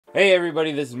Hey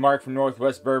everybody, this is Mark from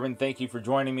Northwest Bourbon. Thank you for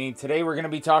joining me. Today we're going to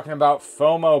be talking about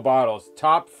FOMO bottles.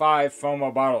 Top 5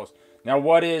 FOMO bottles. Now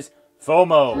what is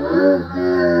FOMO?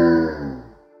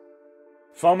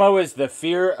 FOMO is the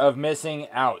fear of missing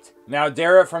out. Now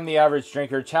Dara from The Average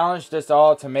Drinker challenged us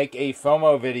all to make a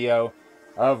FOMO video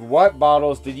of what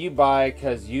bottles did you buy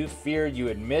because you feared you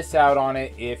would miss out on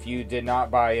it if you did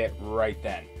not buy it right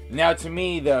then. Now to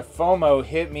me, the FOMO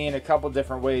hit me in a couple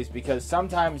different ways because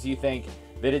sometimes you think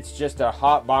that it's just a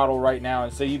hot bottle right now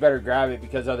and so you better grab it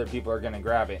because other people are going to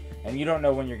grab it and you don't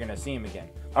know when you're going to see them again.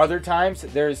 Other times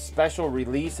there's special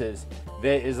releases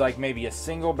that is like maybe a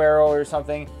single barrel or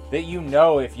something that you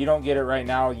know if you don't get it right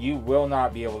now you will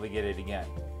not be able to get it again.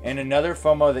 And another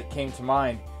FOMO that came to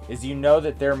mind is you know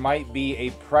that there might be a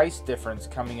price difference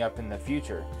coming up in the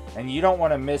future and you don't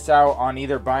want to miss out on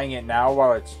either buying it now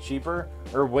while it's cheaper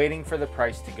or waiting for the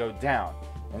price to go down.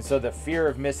 And so the fear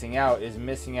of missing out is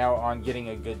missing out on getting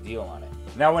a good deal on it.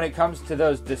 Now when it comes to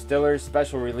those distillers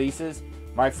special releases,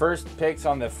 my first picks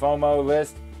on the FOMO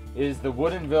list is the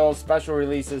Woodinville special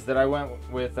releases that I went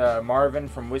with Marvin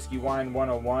from Whiskey Wine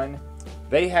 101.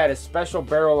 They had a special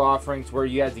barrel offerings where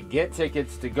you had to get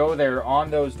tickets to go there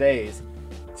on those days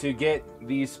to get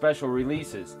these special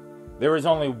releases. There was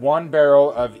only one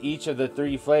barrel of each of the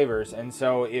 3 flavors, and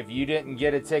so if you didn't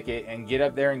get a ticket and get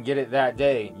up there and get it that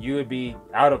day, you would be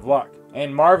out of luck.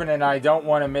 And Marvin and I don't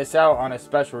want to miss out on a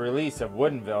special release of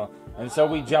Woodinville, and so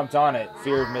we jumped on it,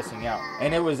 fear of missing out.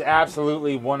 And it was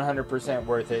absolutely 100%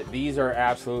 worth it. These are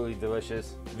absolutely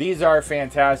delicious. These are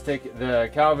fantastic.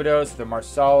 The Calvados, the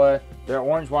Marsala, the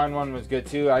orange wine one was good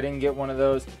too. I didn't get one of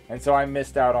those, and so I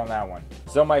missed out on that one.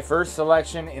 So my first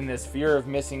selection in this fear of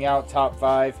missing out top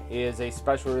 5 is a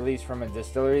special release from a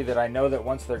distillery that I know that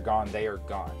once they're gone, they are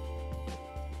gone.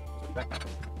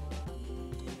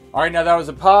 Alright, now that was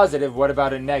a positive. What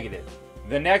about a negative?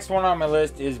 The next one on my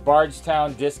list is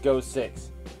Bardstown Disco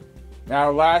 6. Now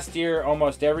last year,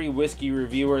 almost every whiskey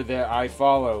reviewer that I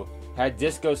follow had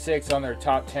Disco 6 on their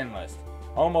top 10 list.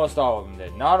 Almost all of them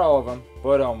did. Not all of them,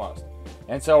 but almost.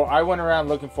 And so I went around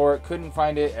looking for it, couldn't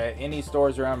find it at any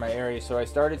stores around my area, so I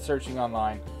started searching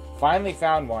online. Finally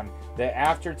found one that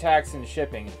after tax and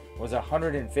shipping was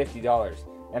 $150.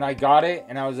 And I got it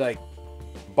and I was like,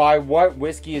 by what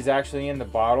whiskey is actually in the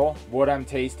bottle, what I'm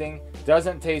tasting,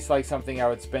 doesn't taste like something I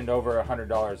would spend over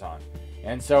 $100 on.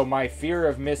 And so my fear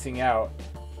of missing out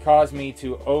caused me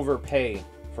to overpay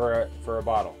for a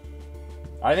bottle.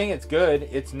 I think it's good.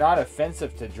 It's not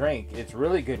offensive to drink. It's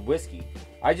really good whiskey.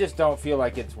 I just don't feel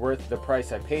like it's worth the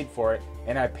price I paid for it,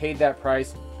 and I paid that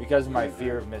price because of my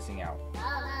fear of missing out.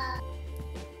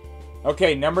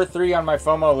 Okay, number 3 on my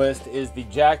FOMO list is the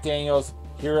Jack Daniel's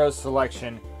Hero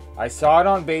Selection. I saw it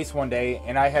on base one day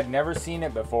and I had never seen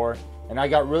it before and I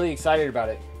got really excited about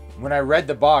it. When I read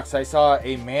the box, I saw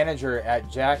a manager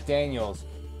at Jack Daniel's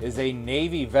is a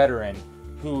Navy veteran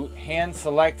who hand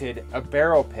selected a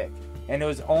barrel pick, and it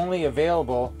was only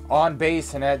available on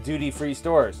base and at duty-free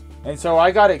stores. And so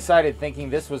I got excited thinking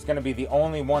this was going to be the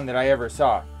only one that I ever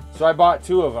saw. So I bought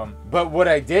 2 of them. But what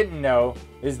I didn't know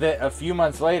is that a few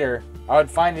months later, I would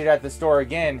find it at the store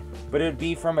again, but it would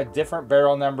be from a different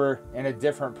barrel number and a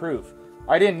different proof.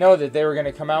 I didn't know that they were going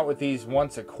to come out with these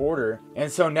once a quarter.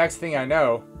 And so next thing I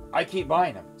know, I keep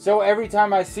buying them. So every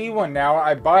time I see one now,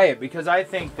 I buy it because I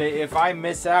think that if I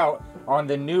miss out on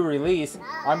the new release,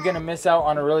 I'm going to miss out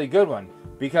on a really good one.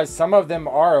 Because some of them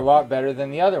are a lot better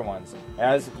than the other ones,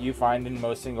 as you find in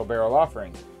most single barrel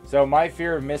offerings. So my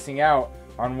fear of missing out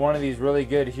on one of these really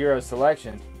good hero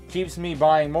selections keeps me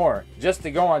buying more, just to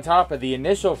go on top of the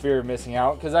initial fear of missing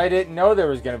out, because I didn't know there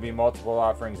was going to be multiple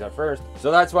offerings at first.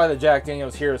 So that's why the Jack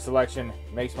Daniel's Hero Selection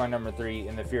makes my number 3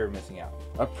 in the fear of missing out.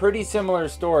 A pretty similar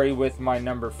story with my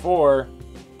number 4,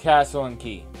 Castle and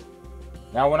Key.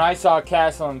 Now when I saw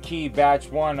Castle and Key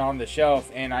Batch 1 on the shelf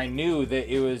and I knew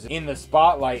that it was in the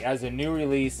spotlight as a new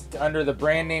release under the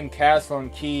brand name Castle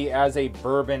and Key as a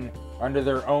bourbon under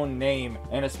their own name,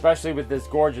 and especially with this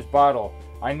gorgeous bottle,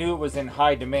 I knew it was in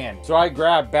high demand. So I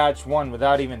grabbed Batch 1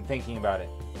 without even thinking about it.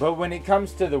 But when it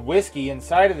comes to the whiskey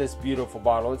inside of this beautiful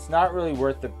bottle, it's not really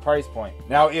worth the price point.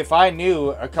 Now if I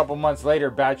knew a couple months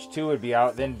later Batch 2 would be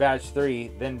out, then Batch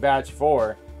 3, then Batch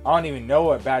 4, I don't even know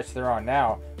what batch they're on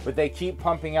now, but they keep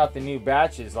pumping out the new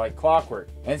batches like clockwork.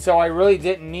 And so I really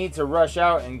didn't need to rush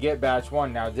out and get Batch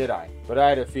 1 now, did I? But I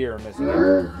had a fear of missing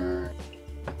out.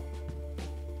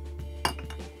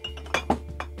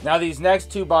 Now these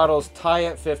next 2 bottles tie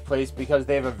at 5th place because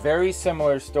they have a very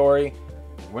similar story.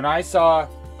 When I saw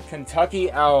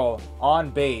Kentucky Owl on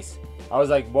base, I was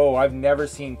like, whoa, I've never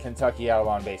seen Kentucky Owl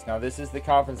on base. Now this is the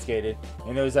confiscated,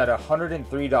 and it was at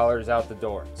 $103 out the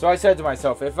door. So I said to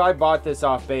myself, if I bought this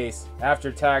off base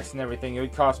after tax and everything, it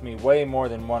would cost me way more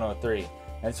than $103.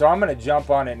 And so I'm gonna jump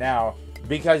on it now,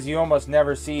 because you almost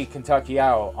never see Kentucky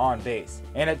Owl on base.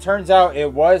 And it turns out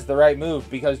it was the right move,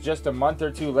 because just a month or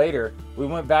two later, we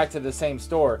went back to the same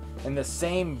store, and the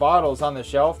same bottles on the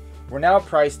shelf were now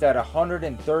priced at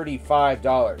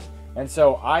 $135. And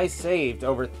so I saved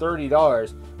over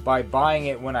 $30 by buying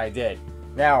it when I did.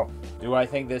 Now, do I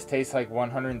think this tastes like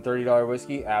 $130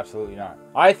 whiskey? Absolutely not.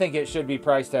 I think it should be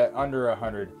priced at under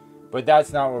 $100, but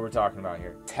that's not what we're talking about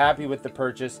here. Happy with the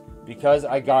purchase because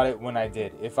I got it when I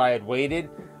did. If I had waited,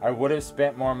 I would have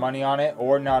spent more money on it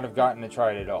or not have gotten to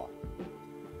try it at all.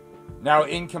 Now,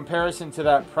 in comparison to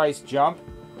that price jump,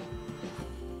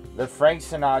 the Frank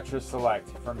Sinatra Select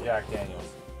from Jack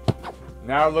Daniel's.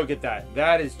 Now look at that.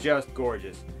 That is just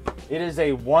gorgeous. It is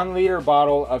a 1 liter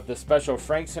bottle of the special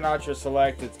Frank Sinatra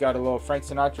Select. It's got a little Frank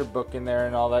Sinatra book in there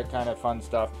and all that kind of fun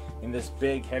stuff in this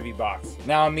big heavy box.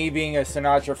 Now, me being a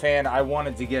Sinatra fan, I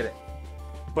wanted to get it.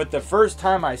 But the first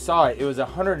time I saw it, it was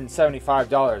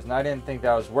 $175 and I didn't think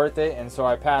that was worth it, and so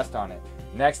I passed on it.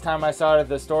 Next time I saw it at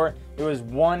the store, it was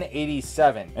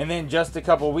 $187. And then just a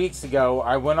couple weeks ago,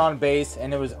 I went on base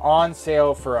and it was on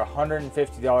sale for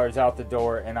 $150 out the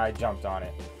door, and I jumped on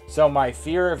it. So my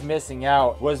fear of missing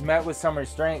out was met with some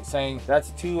restraint, saying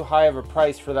that's too high of a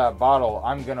price for that bottle.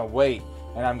 I'm gonna wait.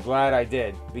 And I'm glad I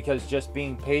did, because just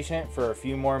being patient for a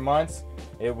few more months,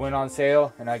 it went on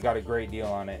sale and I got a great deal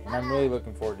on it, and I'm really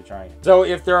looking forward to trying it. So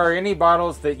if there are any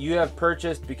bottles that you have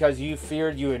purchased because you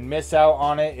feared you would miss out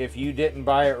on it if you didn't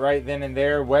buy it right then and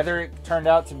there, whether it turned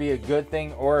out to be a good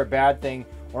thing or a bad thing,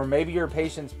 or maybe your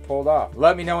patience pulled off,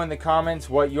 let me know in the comments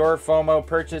what your FOMO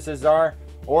purchases are.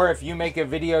 Or if you make a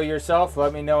video yourself,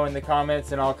 let me know in the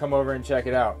comments and I'll come over and check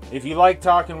it out. If you like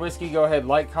talking whiskey, go ahead,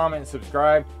 like, comment, and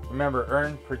subscribe. Remember,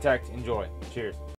 earn, protect, enjoy. Cheers.